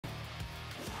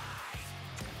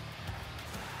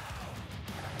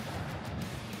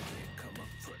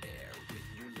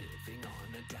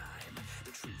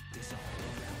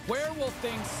Where will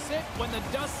things sit when the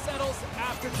dust settles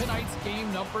after tonight's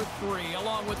game number 3?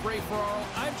 Along with Ray Ferraro,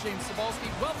 I'm James Cebulski.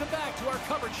 Welcome back to our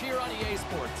coverage here on EA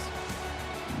Sports.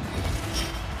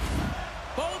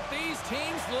 Both these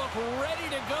teams look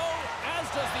ready to go, as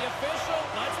does the official.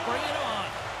 Let's bring it on.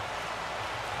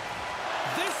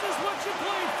 This is what you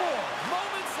played for.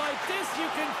 Moments like this,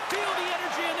 you can feel the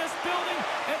energy in this building,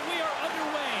 and we are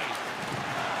underway.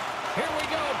 Here we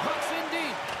go, puck's in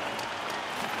deep.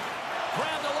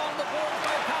 Grabbed along the board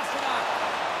by Pasternak.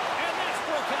 And that's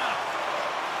broken up.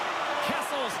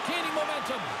 Kessel's gaining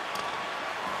momentum.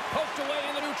 Poked away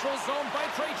in the neutral zone by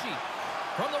Krejci.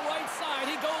 From the right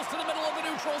side, he goes to the middle of the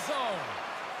neutral zone.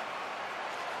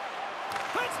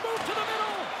 Let's move to the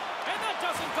middle. And that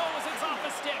doesn't go as it's off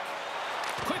the stick.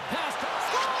 Quick pass.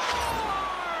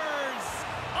 Scores!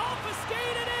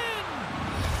 Obfuscated in.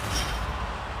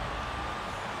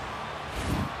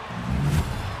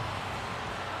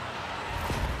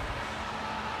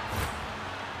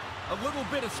 A little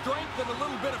bit of strength and a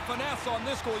little bit of finesse on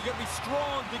this goal. You got to be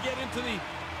strong to get into the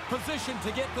position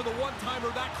to get to the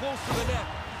one-timer that close to the net.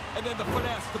 And then the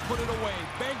finesse to put it away.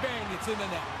 Bang, bang, it's in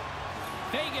the net.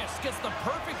 Vegas gets the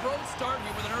perfect road start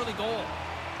here with an early goal.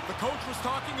 The coach was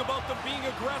talking about them being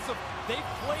aggressive.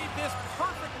 They've played this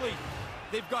perfectly.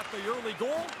 They've got the early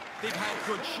goal. They've had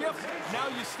good shifts.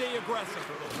 Now you stay aggressive.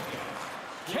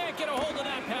 Can't get a hold of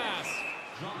that pass.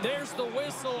 There's the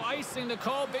whistle, icing the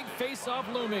call. Big face-off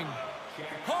looming.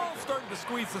 Hall's starting to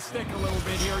squeeze the stick a little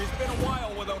bit here. He's been a while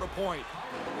without a point.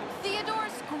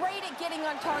 Theodore's great at getting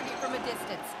on target from a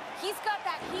distance. He's got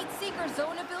that heat-seeker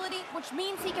zone ability, which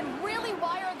means he can really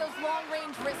wire those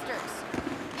long-range wristers.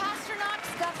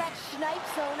 Pasternak's got that snipe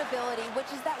zone ability,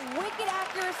 which is that wicked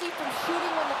accuracy from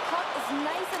shooting when the puck is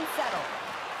nice and settled.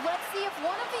 Let's see if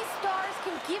one of these stars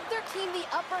can give their team the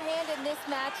upper hand in this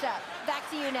matchup. Back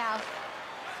to you now.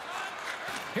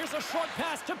 Here's a short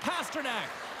pass to Pasternak.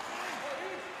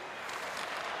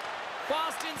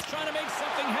 Boston's trying to make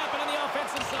something happen in the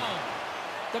offensive zone.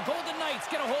 The Golden Knights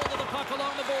get a hold of the puck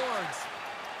along the boards.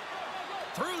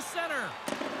 Through center.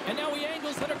 And now he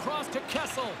angles it across to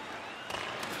Kessel.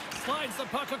 Slides the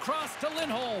puck across to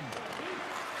Lindholm.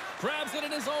 Grabs it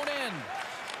in his own end.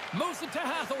 Moves it to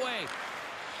Hathaway.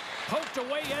 Poked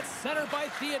away at center by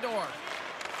Theodore.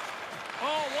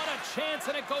 Oh, what a chance,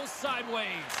 and it goes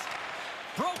sideways.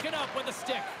 Broken up with a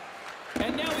stick.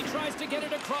 And now he tries to get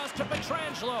it across to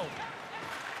Pietrangelo.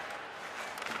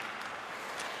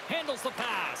 Handles the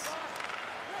pass.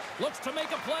 Looks to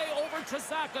make a play over to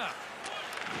Zacha.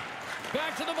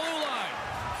 Back to the blue line.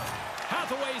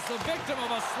 Hathaway's the victim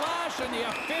of a slash, and the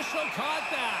official caught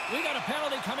that. We got a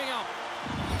penalty coming up.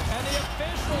 And the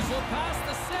officials will pass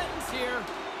the sentence here.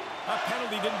 That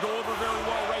penalty didn't go over very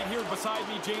well right here beside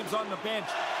me, James, on the bench.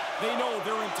 They know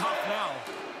they're in tough now.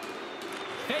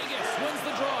 Vegas wins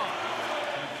the draw.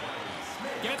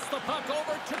 Gets the puck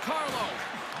over to Carlo.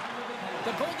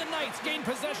 The Golden Knights gain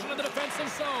possession of the defensive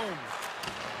zone.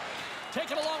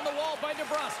 Taken along the wall by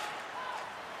DeBrusque.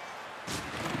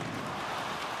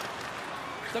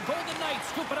 The Golden Knights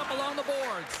scoop it up along the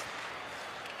boards.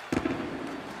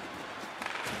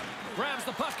 Grabs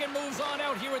the puck and moves on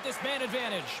out here with this man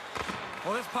advantage.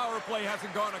 Well, this power play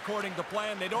hasn't gone according to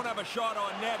plan. They don't have a shot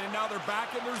on net, and now they're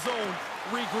back in their zone,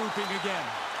 regrouping again.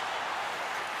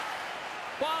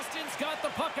 Boston's got the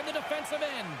puck in the defensive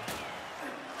end.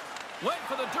 Went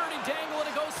for the dirty dangle, and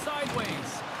it goes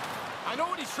sideways. I know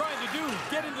what he's trying to do,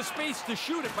 get into space to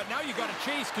shoot it, but now you got to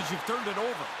chase because you've turned it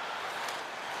over.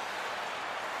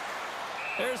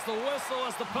 There's the whistle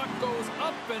as the puck goes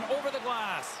up and over the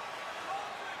glass.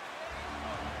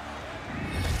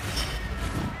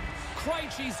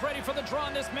 Krejci's ready for the draw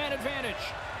on this man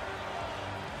advantage.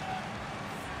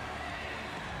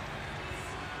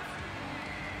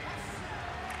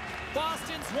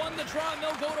 Boston's won the draw, and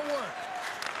they'll go to work.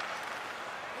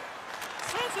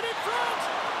 Sends it in front,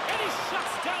 and he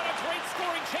shuts down a great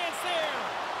scoring chance there.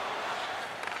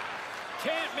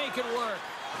 Can't make it work.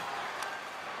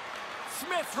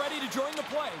 Smith's ready to join the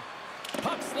play.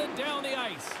 Puck slid down the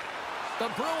ice. The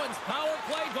Bruins' power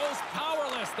play goes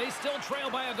powerless. They still trail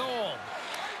by a goal.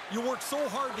 You work so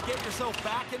hard to get yourself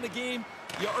back in the game,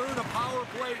 you earn a power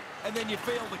play, and then you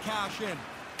fail to cash in.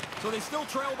 So they still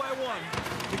trail by one.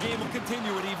 The game will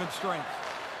continue at even strength.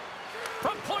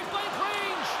 From point-blank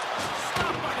range.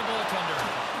 Stopped by the goaltender.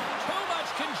 Too much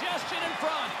congestion in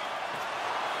front.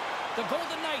 The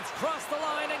Golden Knights cross the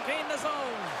line and gain the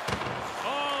zone.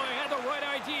 Oh, he had the right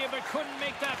idea, but couldn't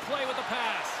make that play with the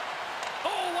pass.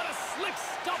 Oh, what a slick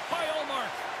stop by Ullmark.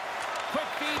 Quick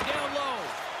feed down low.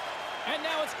 And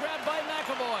now it's grabbed by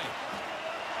McAvoy.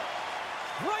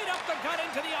 Right up the gut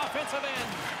into the offensive end.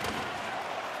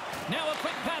 Now a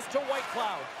quick pass to White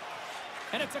Cloud.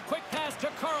 And it's a quick pass to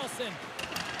Carlson.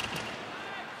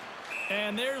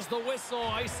 And there's the whistle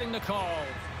icing the call.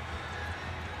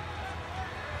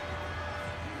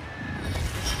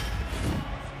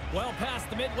 Well past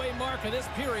the midway mark of this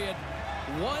period.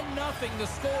 1-0 the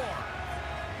score.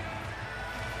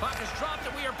 Puck is dropped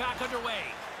and we are back underway.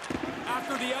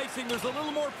 After the icing, there's a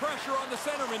little more pressure on the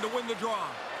centerman to win the draw.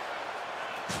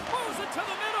 Moves it to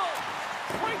the middle.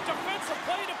 Great defensive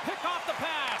play to pick off the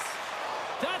pass.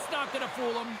 That's not going to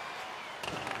fool him.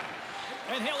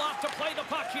 And he'll off to play the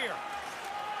puck here.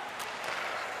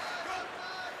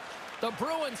 The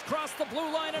Bruins cross the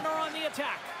blue line and are on the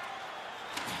attack.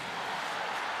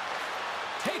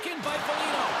 Taken by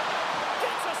Foligno.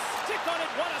 Gets a stick on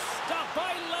it. What a stop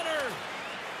by Leonard.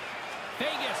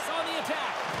 Vegas on the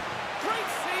attack. Great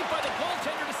save by the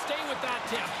goaltender to stay with that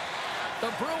tip.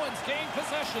 The Bruins gain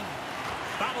possession.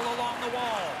 Battle along the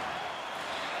wall.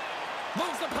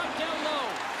 Moves the puck down low.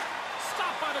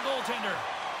 Stopped by the goaltender.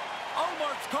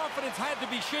 Ullmark's confidence had to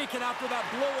be shaken after that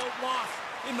blowout loss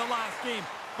in the last game.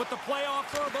 But the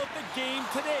playoffs are about the game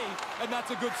today, and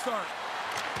that's a good start.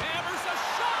 Hammers a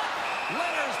shot.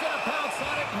 Leonard's going to pounce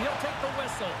on it, and he'll take the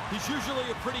whistle. He's usually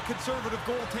a pretty conservative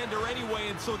goaltender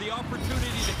anyway, and so the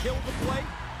opportunity to kill the play,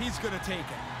 he's going to take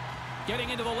it.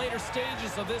 Getting into the later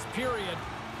stages of this period,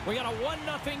 we got a 1-0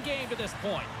 game to this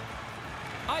point.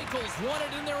 Eichel's won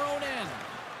it in their own end.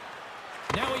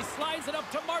 Now he slides it up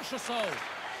to Marchessault.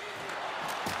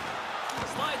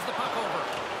 Slides the puck over.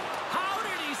 How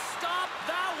did he stop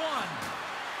that one?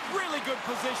 Really good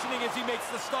positioning as he makes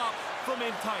the stop from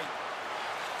in tight.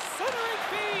 Centering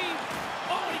feed.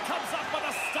 Oh, he comes up with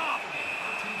a stop.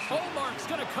 Ullmark's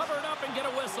going to cover it up and get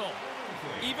a whistle.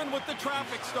 Even with the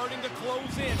traffic starting to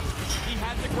close in, he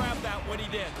had to grab that when he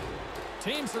did.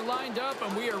 Teams are lined up,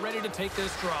 and we are ready to take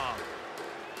this draw.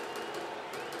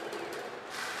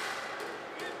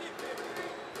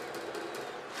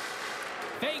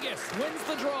 Vegas wins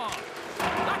the draw.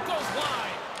 That goes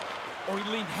wide. Or he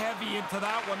leaned heavy into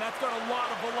that one. That's got a lot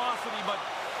of velocity, but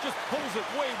just pulls it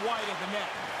way wide of the net.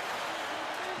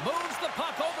 Moves the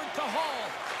puck over to Hall.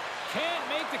 Can't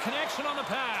make the connection on the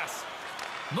pass.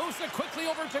 Moves it quickly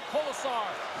over to Kolesar.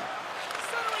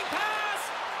 Centering pass.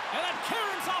 And that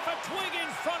caroms off a twig in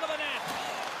front of the net.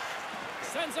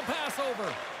 Sends a pass over.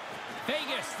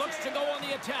 Vegas looks to go on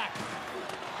the attack.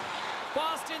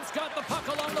 Boston's got the puck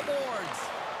along the boards.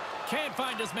 Can't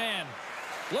find his man.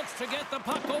 Looks to get the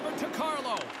puck over to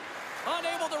Carlo.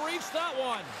 Unable to reach that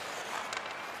one.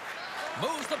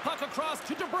 Moves the puck across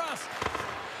to DeBrusque.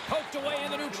 Poked away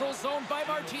in the neutral zone by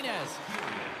Martinez.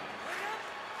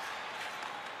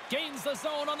 Gains the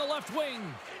zone on the left wing.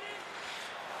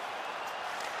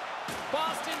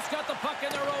 Boston's got the puck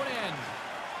in their own end.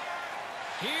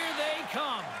 Here they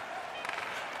come.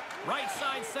 Right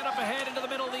side set up ahead into the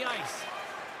middle of the ice.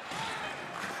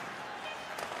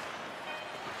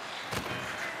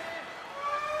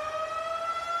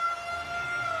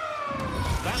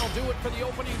 That'll do it for the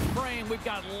opening frame. We've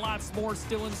got lots more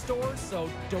still in store, so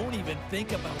don't even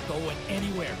think about going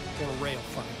anywhere for a rail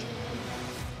fight.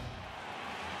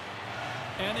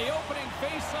 And the opening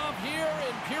face-off here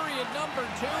in period number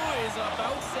 2 is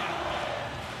about set.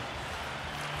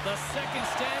 The second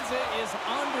stanza is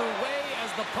underway as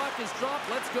the puck is dropped.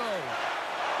 Let's go.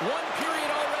 1 period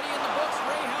already in the books.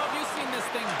 Ray, how have you seen this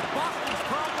thing? Boston's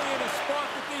probably in a spot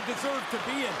that they deserve to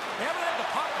be in. They haven't had the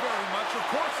puck very much. Of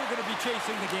course they're going to be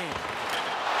chasing the game.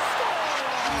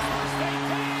 Scores! They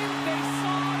came, they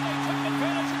saw, they took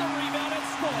advantage of the rebound and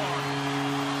scored.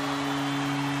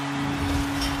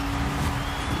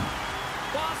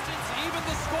 Boston's even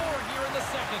the score here in the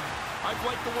second. I've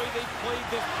liked the way they've played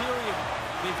this period.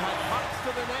 They've had pucks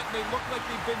to the net, and they look like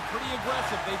they've been pretty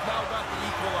aggressive. They've now got the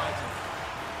equalizer.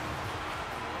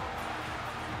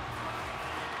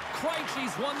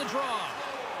 Krejci's won the draw.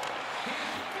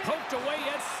 Poked away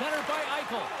at center by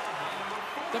Eichel.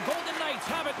 The Golden Knights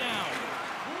have it now.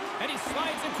 And he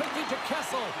slides it quickly to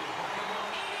Kessel.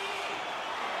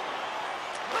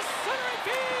 A centering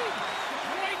feed!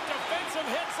 Great defensive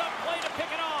hits up play to pick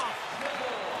it off.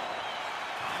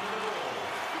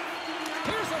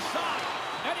 Here's a shot.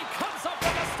 And he comes up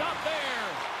with a stop there.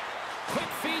 Quick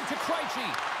feed to Krejci.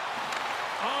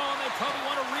 Oh, they probably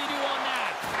want a redo on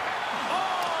that.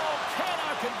 Oh,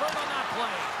 cannot convert on that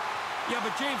play. Yeah,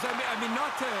 but James, I mean,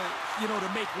 not to,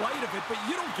 to make light of it, but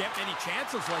you don't get many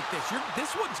chances like this.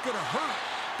 This one's going to hurt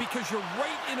because you're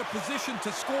right in a position to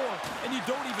score, and you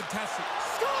don't even test it.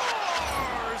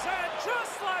 Scores! And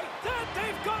just like that,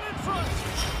 they've got in front.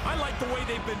 I like the way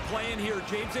they've been playing here,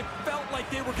 James. It felt like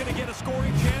they were going to get a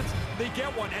scoring chance. They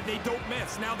get one, and they don't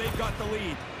miss. Now they've got the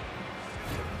lead.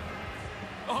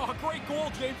 Oh, great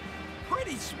goal, James.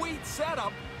 Pretty sweet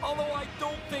setup, although I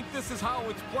don't think this is how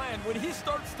it's planned. When he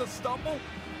starts to stumble,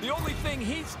 the only thing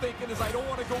he's thinking is I don't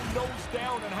want to go nose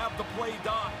down and have the play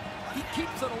die. He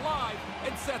keeps it alive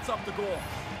and sets up the goal.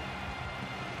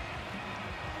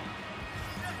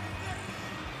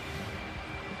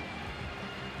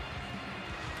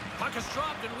 Puck is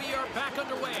dropped and we are back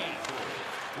underway.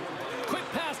 Quick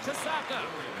pass to Saka.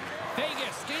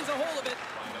 Vegas gains a hold of it.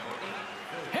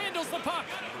 Handles the puck.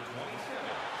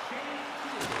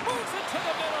 Moves it to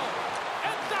the middle.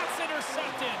 And that's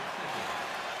intercepted.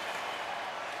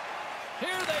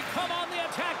 Here they come on the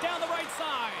attack down the right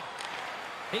side.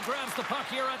 He grabs the puck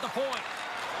here at the point.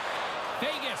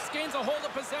 Vegas gains a hold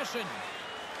of possession.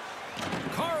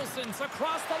 Carlson's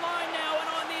across the line now and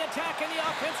on the attack in the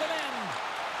offensive end.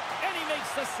 And he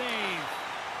makes the save.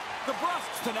 The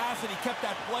Brusque's tenacity kept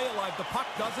that play alive. The puck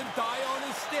doesn't die on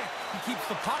his stick. He keeps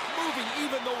the puck moving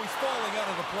even though he's falling out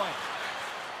of the play.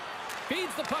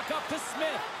 Feeds the puck up to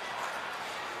Smith.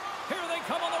 Here they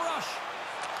come on the rush.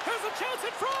 Here's a chance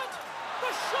in front. The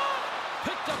shot!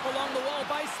 Picked up along the wall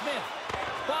by Smith.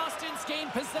 Boston's gained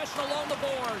possession along the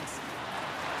boards.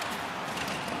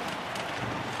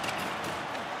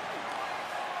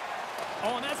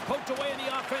 Oh, and that's poked away in the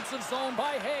offensive zone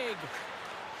by Haig.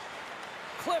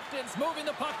 Clifton's moving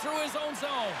the puck through his own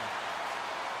zone.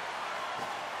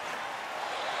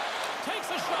 Takes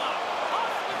a shot.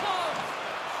 Off the glove.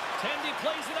 Tendy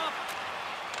plays it up.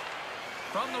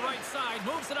 From the right side,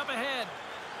 moves it up ahead.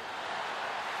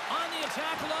 On the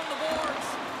attack along the boards.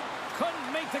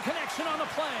 Couldn't make the connection on the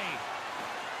play.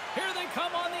 Here they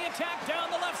come on the attack down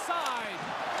the left side.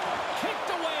 Kicked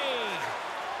away.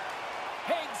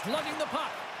 Haig's lugging the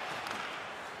puck.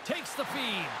 Takes the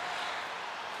feed.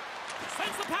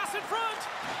 Sends the pass in front.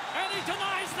 And he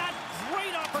denies that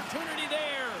great opportunity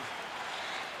there.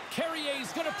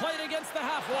 Carrier's going to play it against the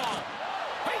half wall.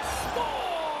 He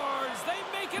scores! They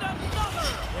make it another!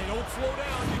 They don't slow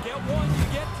down. You get one, you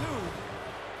get two.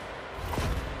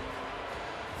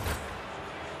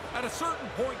 At a certain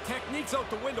point, technique's out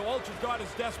the window. All you've got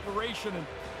is desperation, and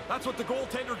that's what the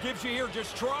goaltender gives you here,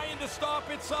 just trying to stop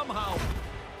it somehow.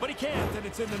 But he can't, and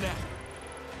it's in the net.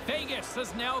 Vegas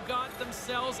has now got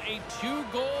themselves a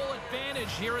 2-goal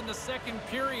advantage here in the second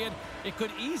period. It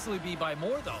could easily be by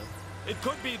more, though. It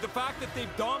could be. The fact that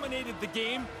they've dominated the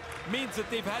game means that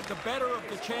they've had the better of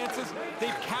the chances.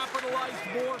 They've capitalized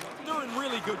more. They're in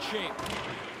really good shape.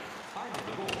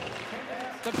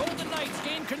 The Golden Knights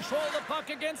gain control of the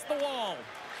puck against the wall.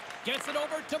 Gets it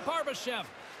over to Barbashev.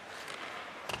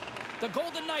 The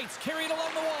Golden Knights carry it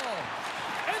along the wall.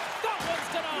 And that one's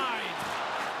denied.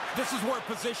 This is where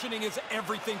positioning is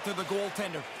everything to the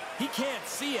goaltender. He can't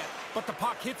see it, but the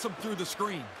puck hits him through the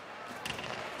screen.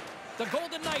 The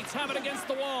Golden Knights have it against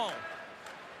the wall.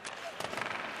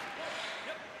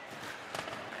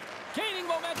 Gaining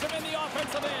momentum in the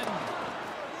offensive end.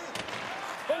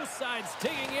 Both sides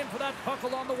digging in for that puck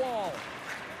along the wall.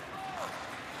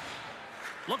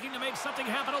 Looking to make something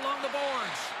happen along the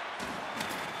boards.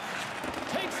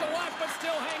 Takes a whack, but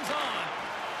still hangs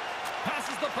on.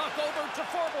 Passes the puck over to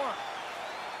Forbort.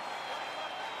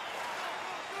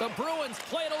 The Bruins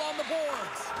play it along the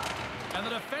boards. And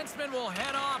the defenseman will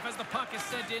head off as the puck is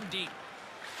sent in deep.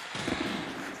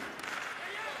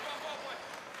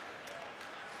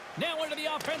 Now into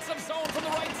the offensive zone from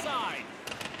the right side.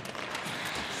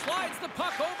 Slides the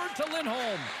puck over to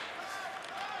Lindholm.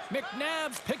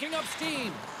 McNabb's picking up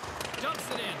steam. Dumps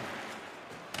it in.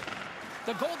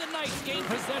 The Golden Knights gain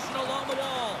possession along the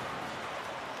wall.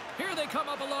 Here they come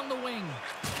up along the wing.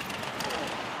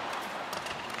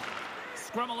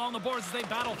 Scrum along the boards as they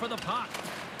battle for the puck.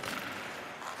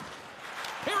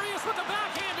 Here he is with the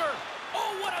backhander.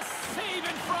 Oh, what a save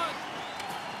in front.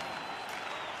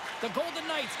 The Golden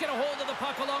Knights get a hold of the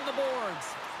puck along the boards.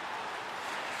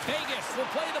 Vegas will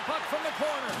play the puck from the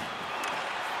corner.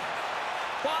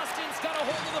 Boston's got a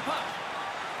hold of the puck.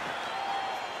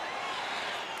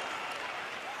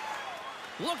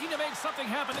 Looking to make something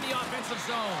happen in the offensive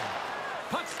zone.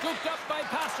 Puck scooped up by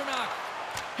Pasternak.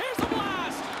 Here's the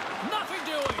blast. Nothing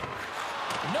doing.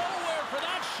 Nowhere for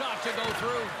that shot to go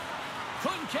through.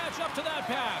 Couldn't catch up to that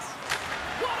pass.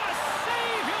 What a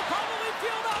save! He'll probably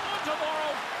feel that one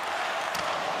tomorrow.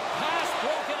 Pass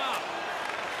broken up.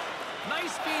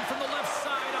 Nice feed from the left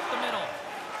side up the middle.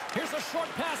 Here's a short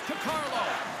pass to Carlo.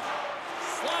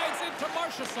 Slides into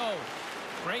Marchessault.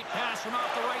 Great pass from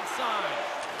off the right side.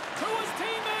 To his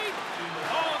teammate.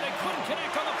 Oh, they couldn't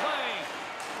connect on the play.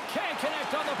 Can't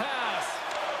connect on the pass.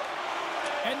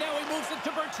 And now he moves it to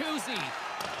Bertuzzi.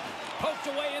 Poked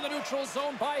away in the neutral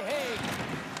zone by Haig.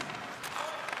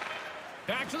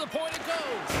 Back To the point it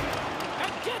goes.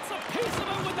 And gets a piece of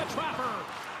it with the trapper.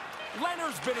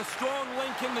 Leonard's been a strong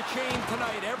link in the chain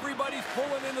tonight. Everybody's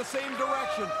pulling in the same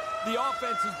direction. The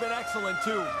offense has been excellent,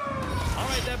 too. All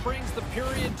right, that brings the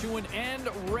period to an end.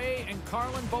 Ray and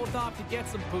Carlin both off to get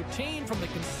some poutine from the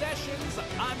concessions.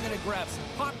 I'm going to grab some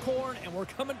popcorn, and we're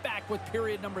coming back with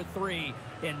period number 3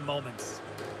 in moments.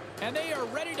 And they are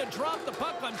ready to drop the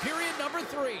puck on period number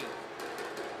 3.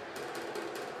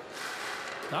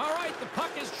 All right, the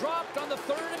puck is dropped on the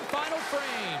third and final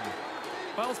frame.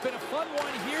 Well, it's been a fun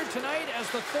one here tonight as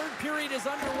the third period is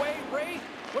underway. Ray,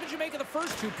 what did you make of the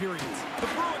first 2 periods? The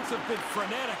Bruins have been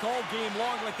frenetic all game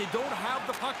long. Like, they don't have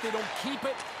the puck. They don't keep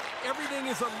it. Everything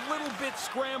is a little bit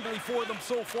scrambly for them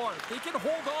so far. If they can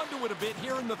hold on to it a bit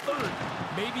here in the third,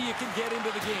 maybe you can get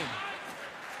into the game.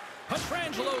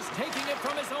 Petrangelo's taking it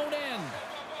from his own end.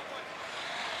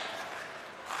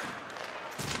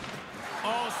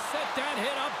 Oh, set that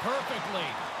hit up perfectly.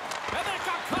 And that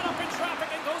got cut up in traffic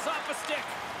and goes off a stick.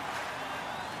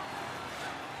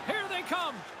 Here they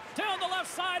come. Down the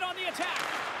left side on the attack.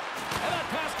 And that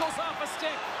pass goes off a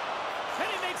stick.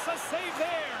 And he makes a save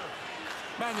there.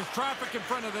 Man, there's traffic in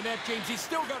front of the net, James. He's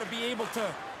still got to be able to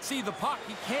see the puck.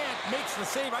 He can't. Makes the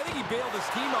save. I think he bailed his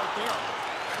team out there.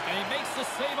 And he makes the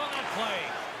save on that play.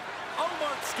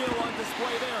 Unmarked skill on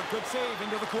display there. Good save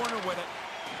into the corner with it.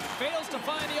 Fails to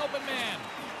find the open man.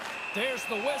 There's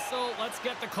the whistle. Let's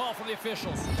get the call from the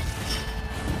officials.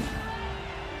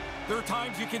 There are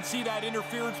times you can see that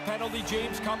interference penalty,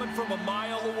 James, coming from a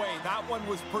mile away. That one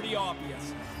was pretty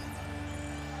obvious.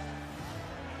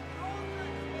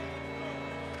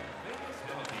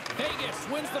 Vegas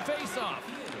wins the faceoff.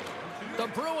 The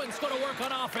Bruins going to work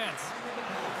on offense.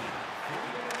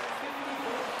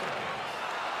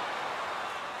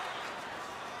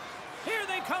 Here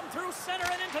they come through center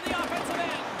and into the offensive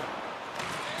end.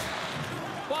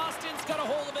 Boston's got a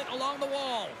hold of it along the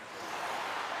wall.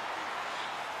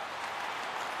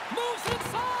 Moves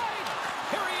inside.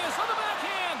 Here he is on the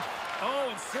backhand. Oh,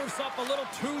 and surfs up a little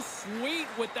too sweet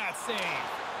with that save.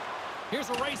 Here's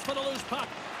a race for the loose puck.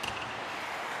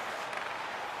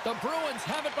 The Bruins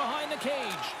have it behind the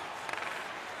cage.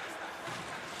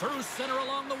 Through center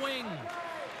along the wing.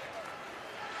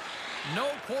 No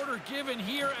quarter given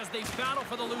here as they battle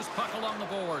for the loose puck along the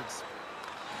boards.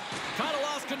 Kind of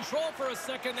lost control for a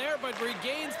second there, but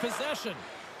regains possession.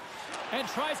 And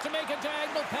tries to make a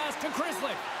diagonal pass to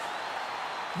Krislick.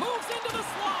 Moves into the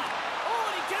slot.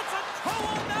 Oh, and he gets a toe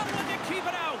on that one to keep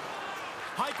it out.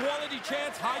 High-quality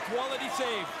chance, high-quality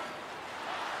save.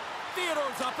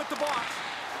 Theodore's up at the box.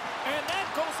 And that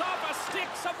goes off a stick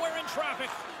somewhere in traffic.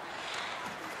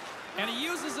 And he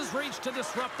uses his reach to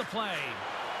disrupt the play.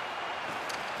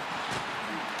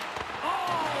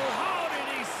 Oh, how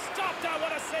did he stop that?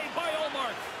 What a save by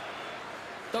Ullmark.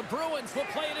 The Bruins will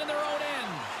play it in their own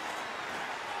end.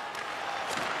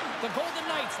 The Golden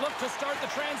Knights look to start the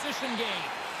transition game.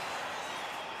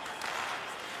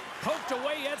 Poked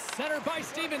away at center by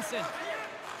Stevenson.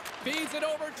 Feeds it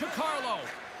over to Carlo.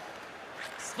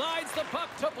 Slides the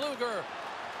puck to Bluger.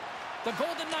 The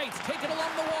Golden Knights take it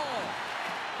along the wall.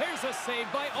 Here's a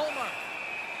save by Ullmark.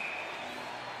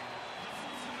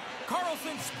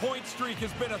 Carlson's point streak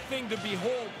has been a thing to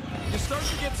behold. You start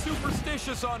to get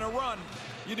superstitious on a run.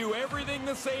 You do everything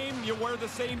the same, you wear the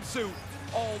same suit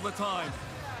all the time.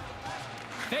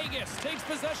 Vegas takes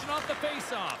possession off the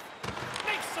faceoff.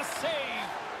 Makes the save.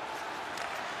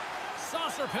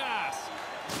 Saucer pass.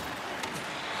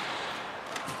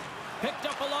 Picked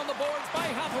up along the boards by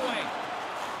Hathaway.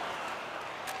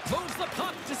 Moves the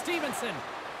puck to Stevenson.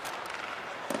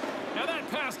 Now that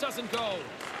pass doesn't go.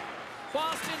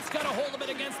 Boston's got a hold of it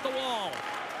against the wall.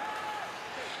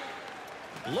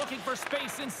 Looking for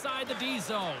space inside the D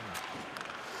zone.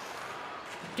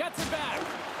 Gets it back.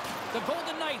 The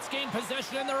Golden Knights gain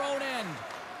possession in their own end.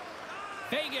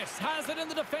 Vegas has it in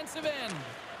the defensive end.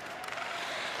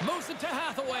 Moves it to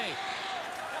Hathaway.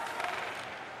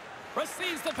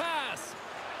 Receives the pass.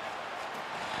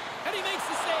 And he makes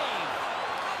the save.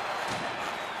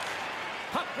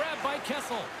 Puck grab by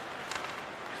Kessel.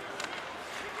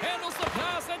 Handles the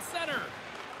pass at center.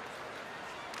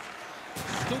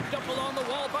 Scooped up along the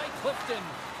wall by Clifton.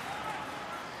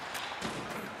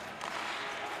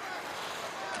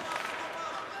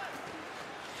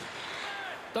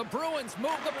 The Bruins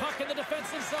move the puck in the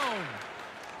defensive zone.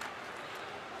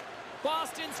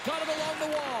 Boston's got it along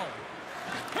the wall.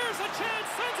 Here's a chance,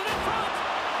 sends it in front,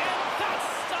 and that's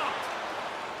stopped.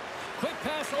 Quick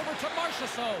pass over to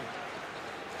Marchessault.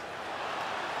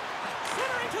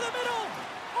 Center into the middle.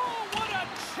 Oh, what a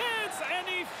chance, and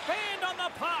he fanned on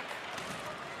the puck.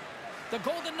 The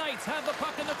Golden Knights have the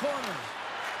puck in the corner.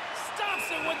 Stopped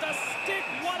Stops it with the stick.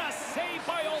 What a save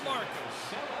by Ullmark.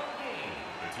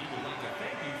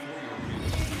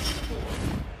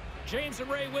 James and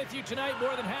Ray with you tonight.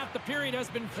 More than half the period has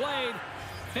been played.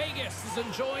 Vegas is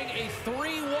enjoying a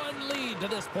 3-1 lead to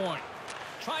this point.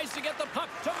 Tries to get the puck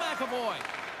to McAvoy.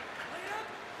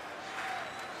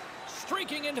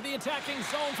 Streaking into the attacking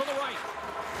zone for the right.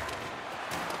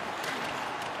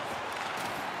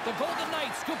 The Golden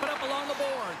Knights scoop it up along the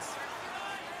boards.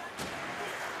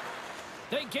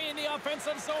 They gain the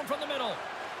offensive zone from the middle.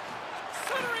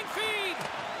 Centering feed.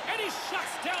 And he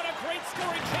shuts down a great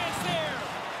scoring chance there.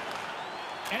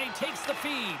 And he takes the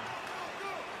feed.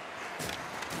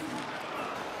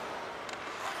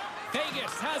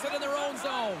 Vegas has it in their own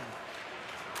zone.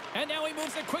 And now he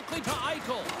moves it quickly to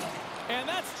Eichel. And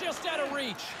that's just out of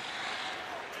reach.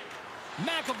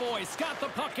 McAvoy's got the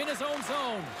puck in his own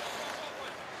zone.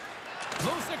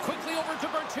 Moves it quickly over to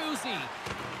Bertuzzi.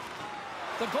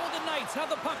 The Golden Knights have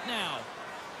the puck now.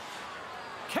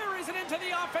 Carries it into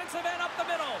the offensive end up the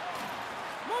middle.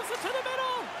 Moves it to the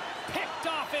middle. Picked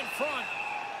off in front.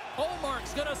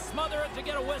 Ullmark's going to smother it to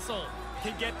get a whistle.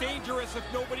 Can get dangerous if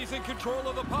nobody's in control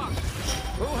of the puck.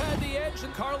 Who had the edge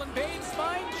in Carlin Bain's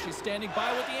mind? She's standing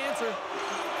by with the answer.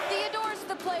 Theodore's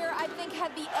the player I think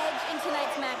had the edge in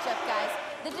tonight's matchup, guys.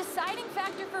 The deciding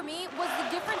factor for me was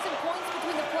the difference in points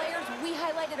between the players we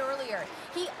highlighted earlier.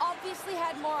 He obviously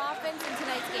had more offense in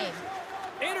tonight's game.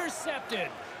 Intercepted.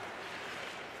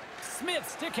 Smith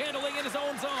stick handling in his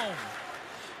own zone.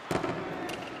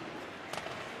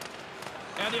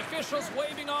 And the officials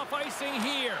waving off icing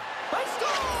here. They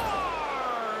score!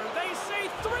 They say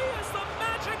 3 is the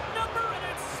magic number, and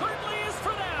it certainly is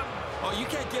for them. Oh, you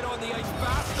can't get on the ice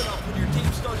fast enough when your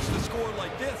team starts to score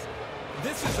like this.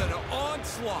 This is an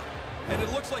onslaught, and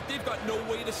it looks like they've got no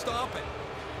way to stop it.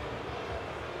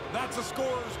 That's a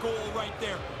scorer's goal right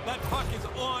there. That puck is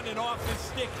on and off his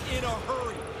stick in a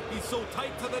hurry. He's so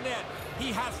tight to the net,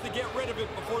 he has to get rid of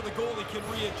it before the goalie can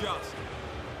readjust.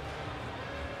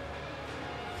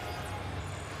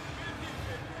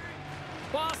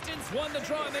 Boston's won the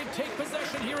draw, and they take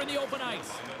possession here in the open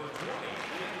ice.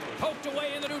 Poked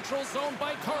away in the neutral zone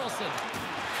by Carlson.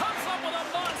 Comes up with a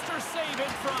monster save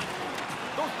in front.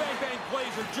 Those bang-bang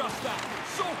plays are just that.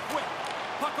 So quick.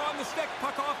 Puck on the stick,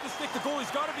 puck off the stick. The goalie's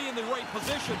got to be in the right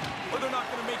position, or they're not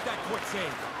going to make that quick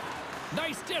save.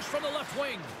 Nice dish from the left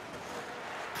wing.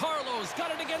 Carlos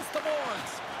got it against the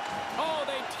boards. Oh,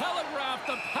 they telegraphed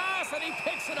the pass, and he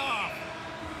picks it off.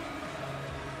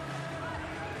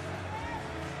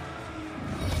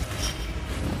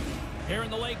 Here in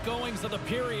the late goings of the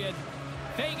period,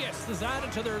 Vegas has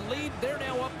added to their lead. They're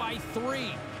now up by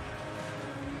 3.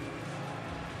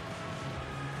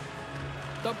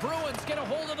 The Bruins get a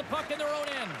hold of the puck in their own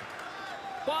end.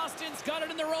 Boston's got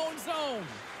it in their own zone.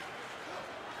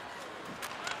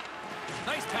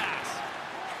 Nice pass.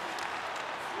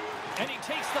 And he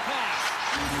takes the pass.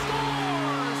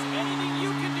 Scores! Anything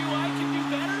you can do, I can do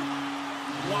better.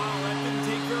 Wow, that didn't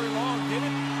take very long, did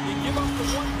it? You give up the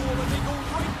 1 goal and they go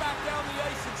right back down the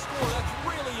ice and score. That's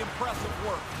really impressive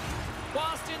work.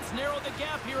 Boston's narrowed the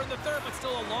gap here in the third, but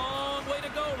still a long way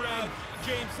to go, Ray.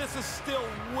 James, this is still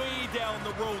way down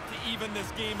the road to even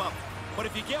this game up. But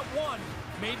if you get one,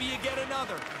 maybe you get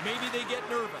another. Maybe they get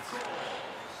nervous.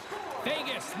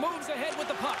 Vegas moves ahead with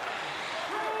the puck.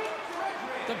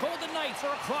 The Golden Knights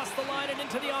are across the line and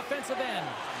into the offensive end.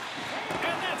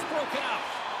 And that's broken out.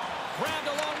 Grabbed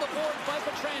along the board by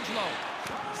Pietrangelo.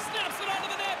 Snaps it onto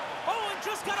the net. Oh, and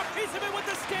just got a piece of it with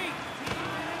the skate.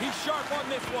 He's sharp on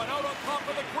this one. Out on top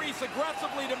of the crease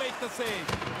aggressively to make the save.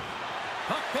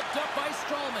 Puck picked up by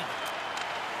Stralman.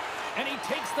 And he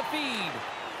takes the feed.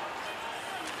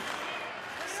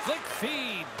 Slick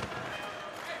feed.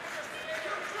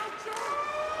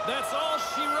 That's all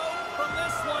she wrote from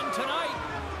this one tonight.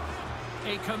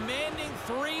 A commanding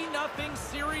 3-0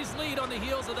 series lead on the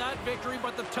heels of that victory,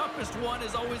 but the toughest one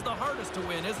is always the hardest to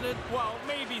win, isn't it? Well,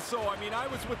 maybe so. I mean, I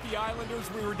was with the Islanders.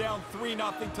 We were down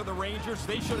 3-0 to the Rangers.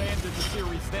 They should have ended the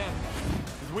series then,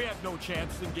 because we had no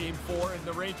chance in Game 4, and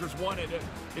the Rangers won it.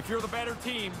 If you're the better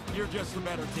team, you're just the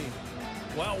better team.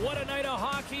 Well, what a night of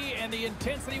hockey, and the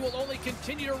intensity will only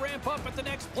continue to ramp up at the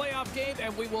next playoff game,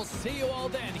 and we will see you all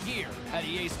then here at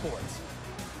EA Sports.